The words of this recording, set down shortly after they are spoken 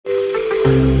In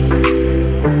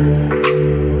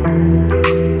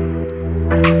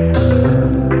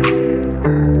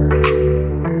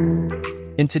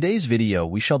today's video,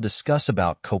 we shall discuss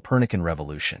about Copernican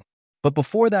Revolution. But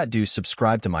before that, do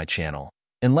subscribe to my channel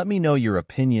and let me know your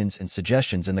opinions and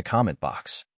suggestions in the comment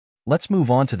box. Let's move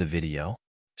on to the video.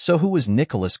 So who was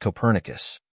Nicholas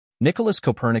Copernicus? Nicholas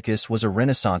Copernicus was a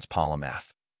Renaissance polymath,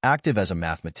 active as a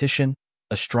mathematician,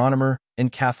 astronomer,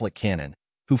 and Catholic canon,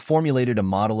 who formulated a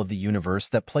model of the universe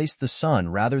that placed the sun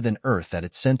rather than Earth at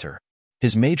its center.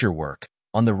 His major work,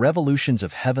 On the Revolutions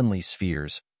of Heavenly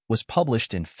Spheres, was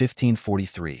published in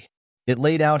 1543. It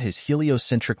laid out his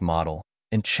heliocentric model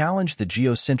and challenged the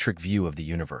geocentric view of the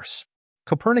universe.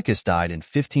 Copernicus died in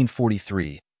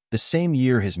 1543, the same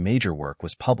year his major work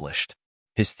was published.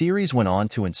 His theories went on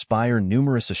to inspire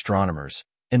numerous astronomers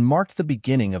and marked the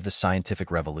beginning of the scientific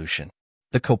revolution.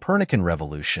 The Copernican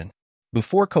Revolution.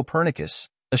 Before Copernicus,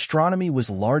 astronomy was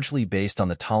largely based on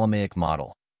the Ptolemaic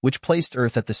model, which placed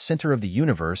Earth at the center of the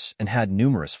universe and had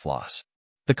numerous flaws.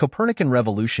 The Copernican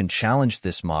Revolution challenged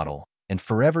this model and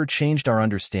forever changed our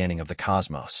understanding of the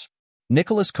cosmos.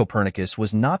 Nicholas Copernicus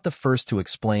was not the first to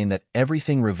explain that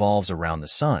everything revolves around the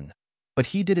sun, but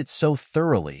he did it so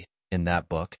thoroughly in that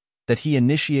book that he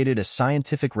initiated a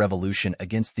scientific revolution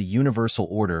against the universal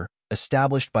order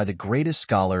established by the greatest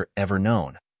scholar ever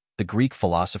known, the Greek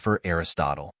philosopher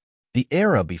Aristotle. The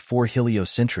era before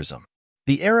heliocentrism.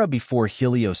 The era before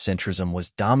heliocentrism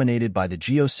was dominated by the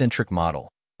geocentric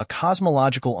model, a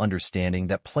cosmological understanding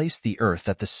that placed the Earth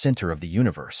at the center of the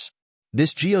universe.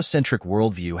 This geocentric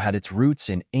worldview had its roots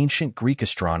in ancient Greek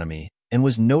astronomy and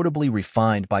was notably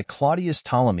refined by Claudius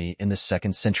Ptolemy in the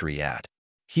 2nd century AD.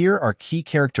 Here are key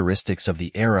characteristics of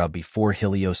the era before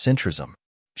heliocentrism,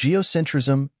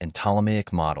 geocentrism, and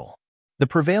Ptolemaic model. The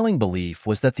prevailing belief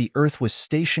was that the Earth was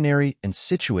stationary and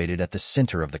situated at the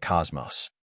center of the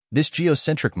cosmos. This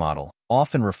geocentric model,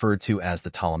 often referred to as the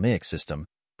Ptolemaic system,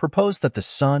 proposed that the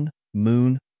sun,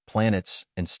 moon, planets,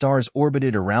 and stars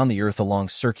orbited around the Earth along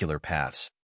circular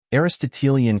paths.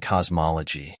 Aristotelian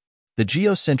cosmology. The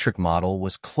geocentric model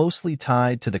was closely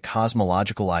tied to the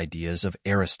cosmological ideas of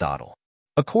Aristotle.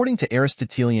 According to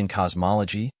Aristotelian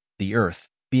cosmology, the Earth,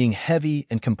 being heavy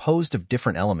and composed of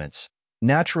different elements,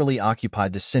 naturally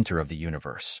occupied the center of the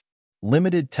universe.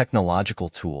 Limited technological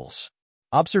tools.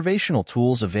 Observational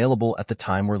tools available at the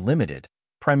time were limited,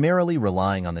 primarily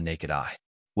relying on the naked eye.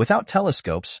 Without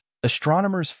telescopes,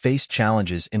 astronomers faced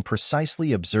challenges in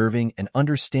precisely observing and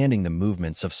understanding the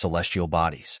movements of celestial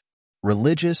bodies.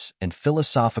 Religious and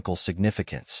philosophical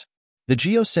significance. The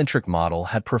geocentric model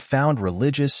had profound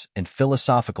religious and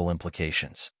philosophical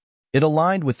implications. It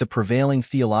aligned with the prevailing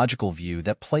theological view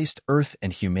that placed Earth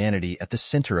and humanity at the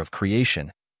center of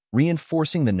creation,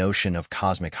 reinforcing the notion of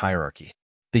cosmic hierarchy.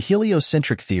 The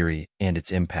heliocentric theory and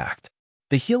its impact.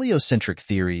 The heliocentric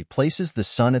theory places the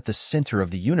sun at the center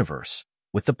of the universe,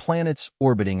 with the planets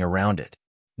orbiting around it.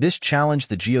 This challenged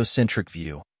the geocentric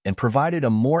view and provided a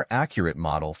more accurate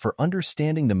model for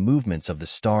understanding the movements of the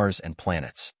stars and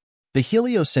planets. The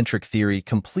heliocentric theory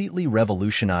completely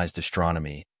revolutionized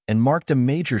astronomy and marked a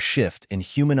major shift in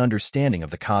human understanding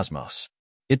of the cosmos.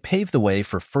 It paved the way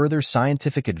for further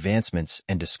scientific advancements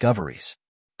and discoveries.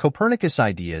 Copernicus'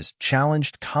 ideas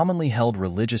challenged commonly held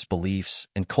religious beliefs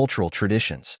and cultural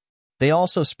traditions. They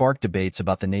also sparked debates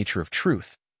about the nature of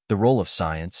truth, the role of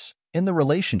science, and the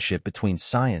relationship between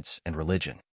science and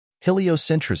religion.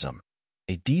 Heliocentrism,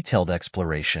 a detailed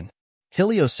exploration.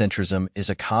 Heliocentrism is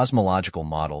a cosmological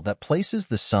model that places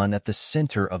the sun at the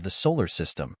center of the solar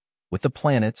system, with the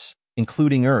planets,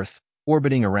 including Earth,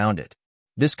 orbiting around it.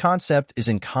 This concept is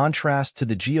in contrast to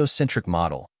the geocentric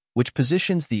model, which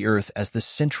positions the Earth as the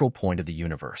central point of the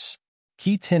universe.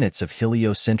 Key tenets of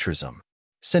heliocentrism.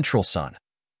 Central sun.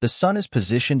 The sun is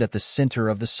positioned at the center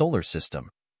of the solar system,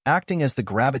 acting as the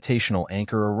gravitational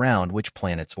anchor around which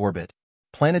planets orbit.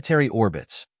 Planetary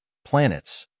orbits.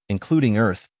 Planets, including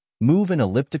Earth, move in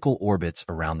elliptical orbits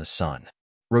around the sun.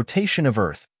 Rotation of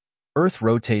Earth. Earth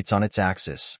rotates on its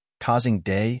axis, causing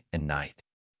day and night.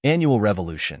 Annual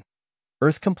revolution.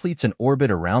 Earth completes an orbit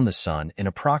around the sun in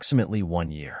approximately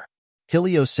 1 year.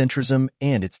 Heliocentrism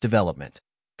and its development.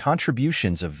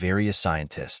 Contributions of various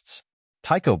scientists.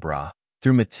 Tycho Brahe,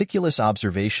 through meticulous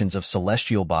observations of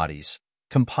celestial bodies,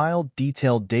 compiled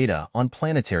detailed data on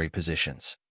planetary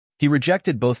positions. He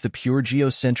rejected both the pure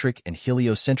geocentric and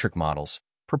heliocentric models,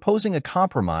 proposing a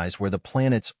compromise where the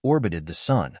planets orbited the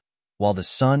sun, while the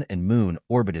sun and moon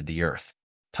orbited the Earth.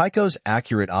 Tycho's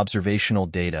accurate observational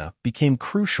data became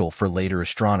crucial for later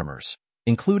astronomers,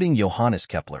 including Johannes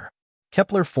Kepler.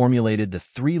 Kepler formulated the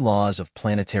 3 laws of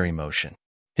planetary motion.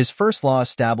 His first law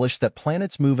established that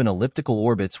planets move in elliptical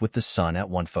orbits with the Sun at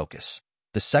one focus.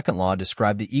 The second law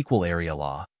described the equal area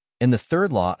law, and the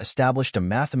third law established a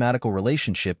mathematical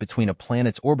relationship between a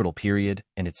planet's orbital period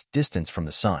and its distance from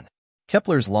the Sun.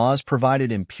 Kepler's laws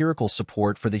provided empirical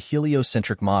support for the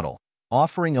heliocentric model,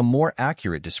 offering a more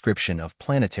accurate description of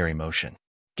planetary motion.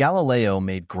 Galileo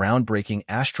made groundbreaking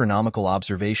astronomical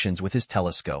observations with his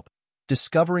telescope,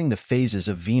 discovering the phases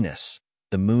of Venus,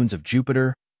 the moons of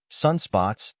Jupiter,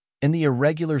 sunspots, and the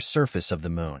irregular surface of the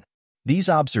Moon. These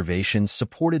observations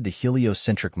supported the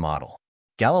heliocentric model.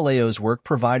 Galileo's work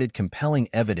provided compelling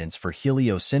evidence for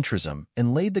heliocentrism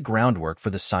and laid the groundwork for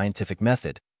the scientific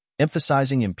method,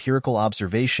 emphasizing empirical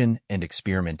observation and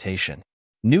experimentation.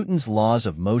 Newton's laws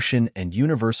of motion and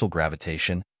universal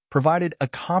gravitation provided a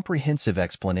comprehensive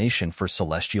explanation for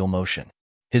celestial motion.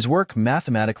 His work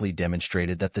mathematically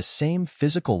demonstrated that the same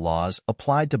physical laws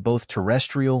applied to both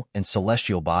terrestrial and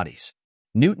celestial bodies.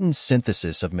 Newton's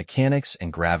synthesis of mechanics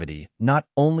and gravity not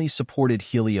only supported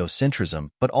heliocentrism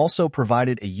but also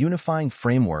provided a unifying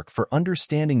framework for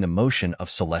understanding the motion of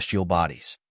celestial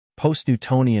bodies.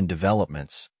 Post-Newtonian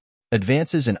developments.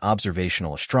 Advances in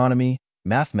observational astronomy,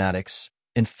 mathematics,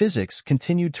 and physics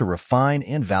continued to refine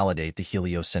and validate the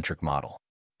heliocentric model.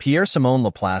 Pierre-Simon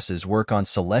Laplace's work on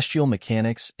celestial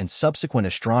mechanics and subsequent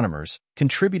astronomers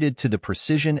contributed to the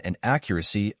precision and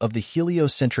accuracy of the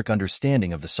heliocentric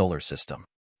understanding of the solar system.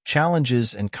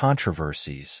 Challenges and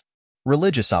controversies.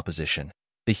 Religious opposition.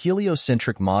 The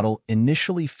heliocentric model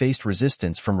initially faced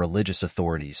resistance from religious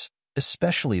authorities,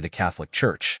 especially the Catholic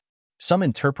Church. Some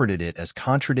interpreted it as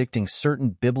contradicting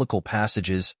certain biblical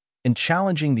passages and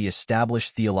challenging the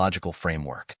established theological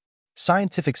framework.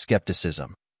 Scientific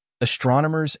skepticism.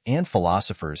 Astronomers and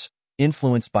philosophers,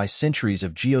 influenced by centuries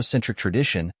of geocentric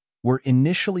tradition, were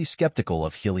initially skeptical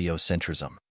of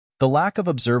heliocentrism. The lack of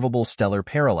observable stellar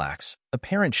parallax,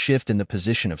 apparent shift in the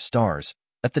position of stars,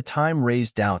 at the time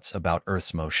raised doubts about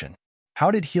Earth's motion.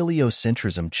 How did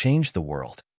heliocentrism change the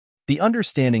world? The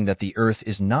understanding that the Earth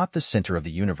is not the center of the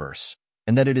universe,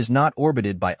 and that it is not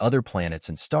orbited by other planets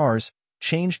and stars,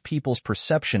 changed people's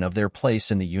perception of their place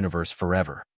in the universe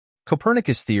forever.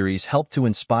 Copernicus theories helped to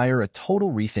inspire a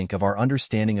total rethink of our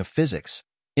understanding of physics,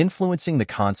 influencing the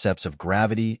concepts of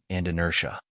gravity and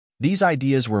inertia. These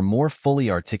ideas were more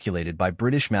fully articulated by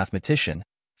British mathematician,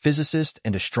 physicist,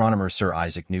 and astronomer Sir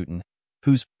Isaac Newton,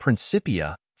 whose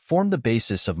Principia formed the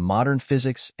basis of modern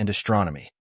physics and astronomy.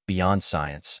 Beyond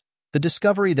science, the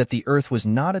discovery that the Earth was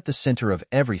not at the center of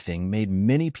everything made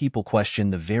many people question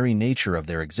the very nature of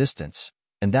their existence,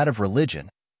 and that of religion,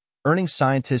 earning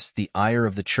scientists the ire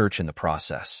of the Church in the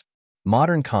process.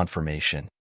 Modern confirmation.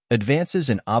 Advances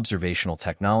in observational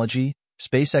technology,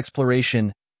 space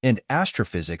exploration, and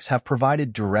astrophysics have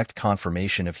provided direct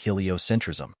confirmation of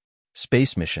heliocentrism.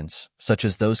 Space missions, such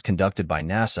as those conducted by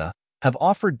NASA, have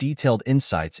offered detailed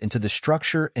insights into the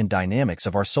structure and dynamics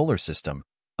of our solar system,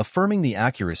 affirming the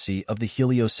accuracy of the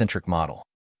heliocentric model.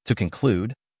 To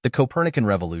conclude, the Copernican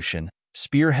Revolution,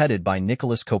 spearheaded by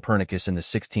Nicholas Copernicus in the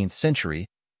 16th century,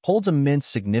 holds immense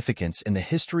significance in the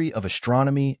history of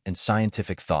astronomy and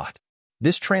scientific thought.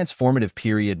 This transformative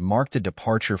period marked a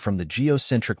departure from the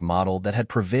geocentric model that had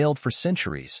prevailed for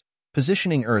centuries,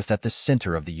 positioning Earth at the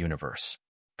center of the universe.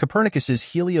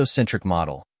 Copernicus's heliocentric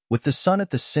model, with the Sun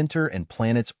at the center and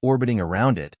planets orbiting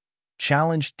around it,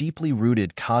 challenged deeply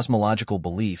rooted cosmological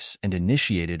beliefs and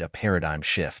initiated a paradigm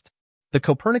shift. The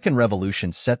Copernican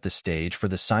Revolution set the stage for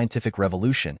the scientific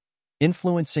revolution,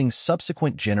 influencing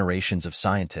subsequent generations of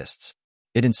scientists.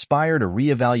 It inspired a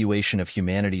re-evaluation of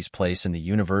humanity's place in the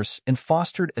universe and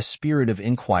fostered a spirit of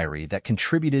inquiry that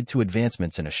contributed to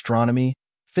advancements in astronomy,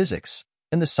 physics,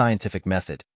 and the scientific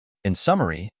method. In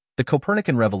summary, the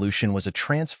Copernican Revolution was a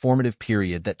transformative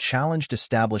period that challenged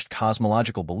established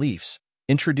cosmological beliefs,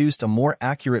 introduced a more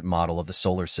accurate model of the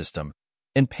solar system,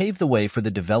 and paved the way for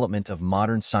the development of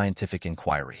modern scientific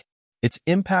inquiry. Its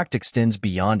impact extends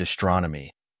beyond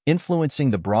astronomy,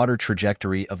 influencing the broader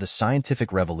trajectory of the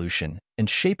scientific revolution and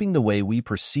shaping the way we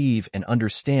perceive and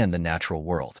understand the natural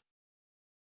world.